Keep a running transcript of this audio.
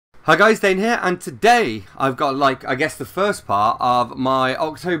Hi guys, Dane here, and today I've got I guess the first part of my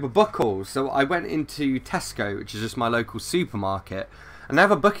October book haul. So I went into Tesco, which is just my local supermarket, and they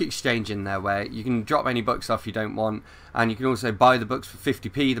have a book exchange in there where you can drop any books off you don't want, and you can also buy the books for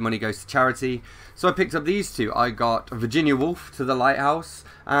 50p, the money goes to charity. So I picked up these two. I got Virginia Woolf, To the Lighthouse,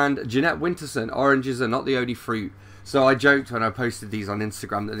 and Jeanette Winterson, Oranges Are Not the Only Fruit. So I joked when I posted these on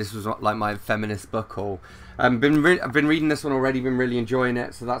Instagram that this was like my feminist book haul. I've been reading this one already, been really enjoying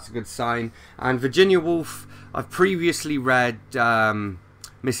it, so that's a good sign. And Virginia Woolf, I've previously read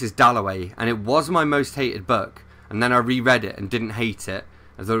Mrs. Dalloway, and it was my most hated book. And then I reread it and didn't hate it.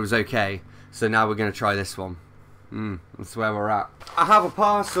 I thought it was okay. So now we're going to try this one. That's where we're at. I have a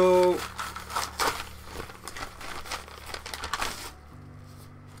parcel.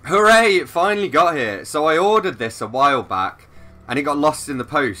 Hooray, it finally got here. So I ordered this a while back and it got lost in the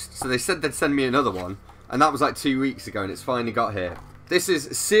post. So they said they'd send me another one. And that was like 2 weeks ago and it's finally got here. This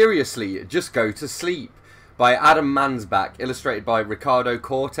is Seriously Just Go to Sleep by Adam Mansbach, illustrated by Ricardo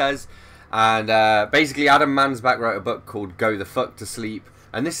Cortez. And basically Adam Mansbach wrote a book called Go the Fuck to Sleep.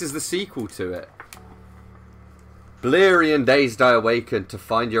 And this is the sequel to it. Bleary and dazed I awaken to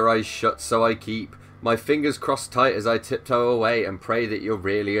find your eyes shut, so I keep my fingers crossed tight as I tiptoe away and pray that you're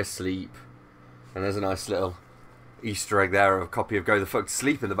really asleep. And there's a nice little Easter egg there of a copy of Go the Fuck to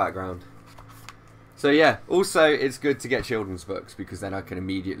Sleep in the background. So yeah, also it's good to get children's books because then I can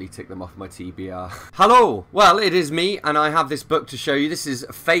immediately tick them off my TBR. Hello! Well, it is me and I have this book to show you. This is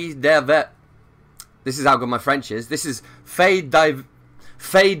Faits d'Hiver. This is how good my French is. This is Faits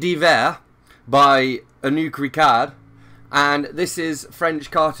d'Hiver by Anouk Ricard. And this is French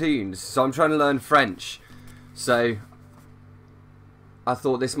cartoons. So I'm trying to learn French. So I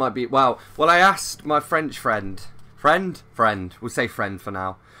thought this might be... Well, I asked my French friend. Friend? We'll say friend for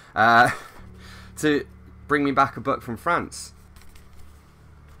now. To bring me back a book from France.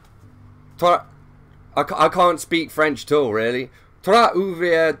 I can't speak French at all, really. Trois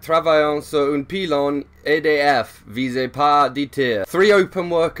ouvriers travaillant sur un pylône EDF visé par des tirs. 3 open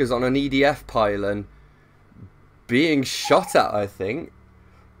workers on an EDF pylon being shot at, I think.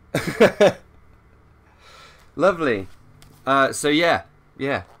 Lovely. So yeah,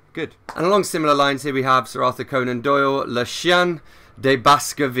 good. And along similar lines here we have Sir Arthur Conan Doyle, Le Chien de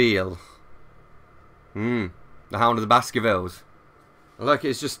Baskervilles. The Hound of the Baskervilles. Look,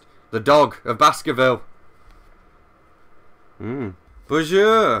 it's just the dog of Baskerville.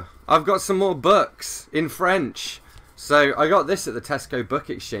 Bonjour. I've got some more books in French. So I got this at the Tesco Book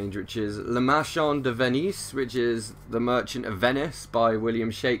Exchange, which is Le Marchand de Venice, which is The Merchant of Venice by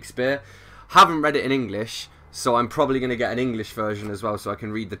William Shakespeare. Haven't read it in English, so I'm probably going to get an English version as well so I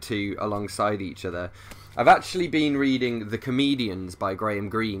can read the two alongside each other. I've actually been reading The Comedians by Graham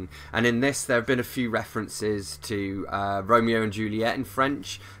Greene, and in this there have been a few references to Romeo and Juliet in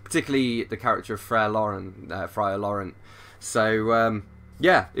French, particularly the character of Friar Laurent. So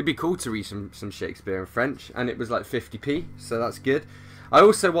yeah, it'd be cool to read some Shakespeare in French, and it was like 50p, so that's good. I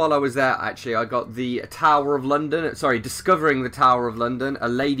also, while I was there, actually, I got the Tower of London, sorry, Discovering the Tower of London, a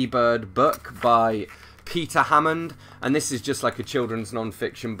Ladybird book by Peter Hammond, and this is just like a children's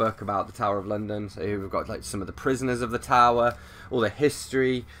non-fiction book about the Tower of London. So here we've got like some of the prisoners of the tower, all the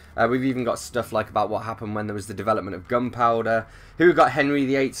history. We've even got stuff like about what happened when there was the development of gunpowder. Here we've got Henry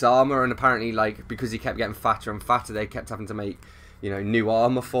VIII's armour, and apparently, like, because he kept getting fatter and fatter, they kept having to make, you know, new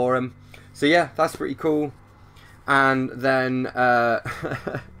armour for him. So yeah, that's pretty cool. And then ma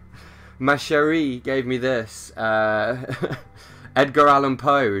chérie gave me this. Edgar Allan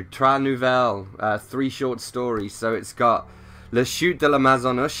Poe, Trois Nouvelles, 3 short stories. So it's got Le Chute de la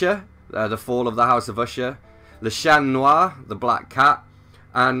Maison Usher, The Fall of the House of Usher, Le Chien Noir, The Black Cat,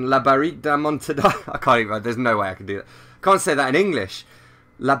 and La Barrique d'Amontillado. I can't even, there's no way I can do that. Can't say that in English.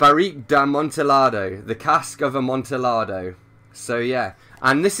 La Barrique d'Amontillado, The Cask of Amontillado. So yeah,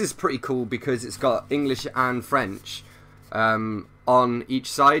 and this is pretty cool because it's got English and French on each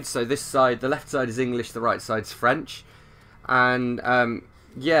side. So this side, the left side is English, the right side's French. And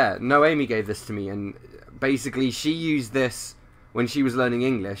yeah, Noemi gave this to me, and basically she used this when she was learning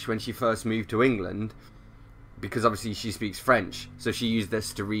English when she first moved to England, because obviously she speaks French, so she used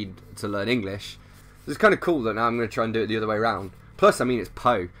this to learn English. It's kind of cool that now I'm going to try and do it the other way around. Plus, I mean, it's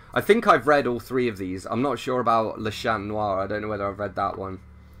Poe. I think I've read all 3 of these. I'm not sure about Le Chien Noir. I don't know whether I've read that one.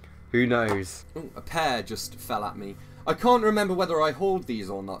 Who knows? Ooh, a pear just fell at me. I can't remember whether I hauled these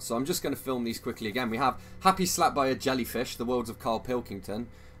or not, so I'm just going to film these quickly again. We have Happyslapped by a Jellyfish, The Worlds of Karl Pilkington.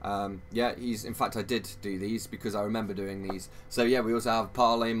 Yeah, in fact, I did do these because I remember doing these. So yeah, we also have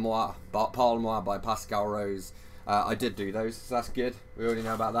Parle-moi by Pascale, Roze. I did do those, so that's good. We already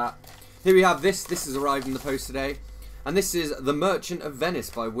know about that. Here we have this. This has arrived in the post today. And this is The Merchant of Venice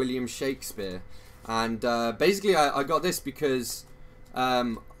by William Shakespeare. And basically I got this because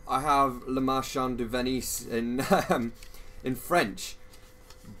I have Le Marchand de Venice in, in French.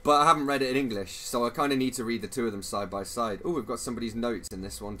 But I haven't read it in English, so I kind of need to read the two of them side by side. Oh, we've got somebody's notes in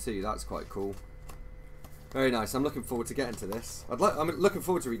this one too. That's quite cool. Very nice. I'm looking forward to getting to this. I'm looking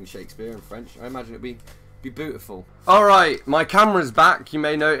forward to reading Shakespeare in French. I imagine it'd be beautiful. Alright, my camera's back. You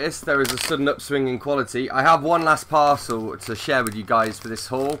may notice there is a sudden upswing in quality. I have one last parcel to share with you guys for this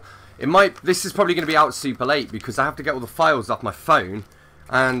haul. This is probably going to be out super late because I have to get all the files off my phone.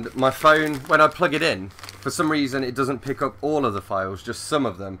 And my phone, when I plug it in, for some reason it doesn't pick up all of the files, just some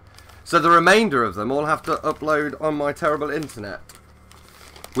of them. So the remainder of them all have to upload on my terrible internet.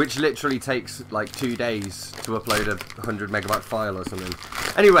 Which literally takes like 2 days to upload a 100 megabyte file or something.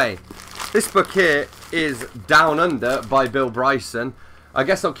 Anyway, this book here is Down Under by Bill Bryson. I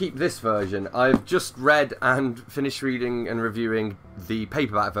guess I'll keep this version. I've just read and finished reading and reviewing the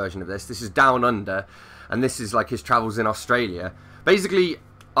paperback version of this. This is Down Under, and this is like his travels in Australia. Basically,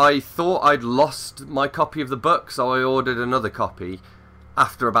 I thought I'd lost my copy of the book, so I ordered another copy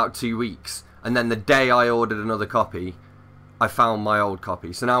after about 2 weeks. And then the day I ordered another copy, I found my old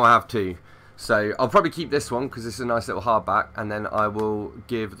copy. So now I have two. So I'll probably keep this one because it's a nice little hardback, and then I will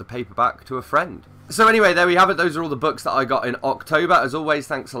give the paperback to a friend. So anyway, there we have it. Those are all the books that I got in October. As always,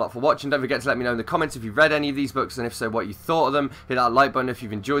 thanks a lot for watching. Don't forget to let me know in the comments if you've read any of these books, and if so, what you thought of them. Hit that like button if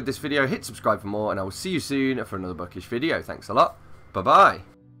you've enjoyed this video. Hit subscribe for more, and I will see you soon for another bookish video. Thanks a lot.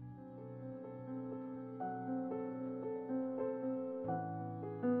 Bye-bye.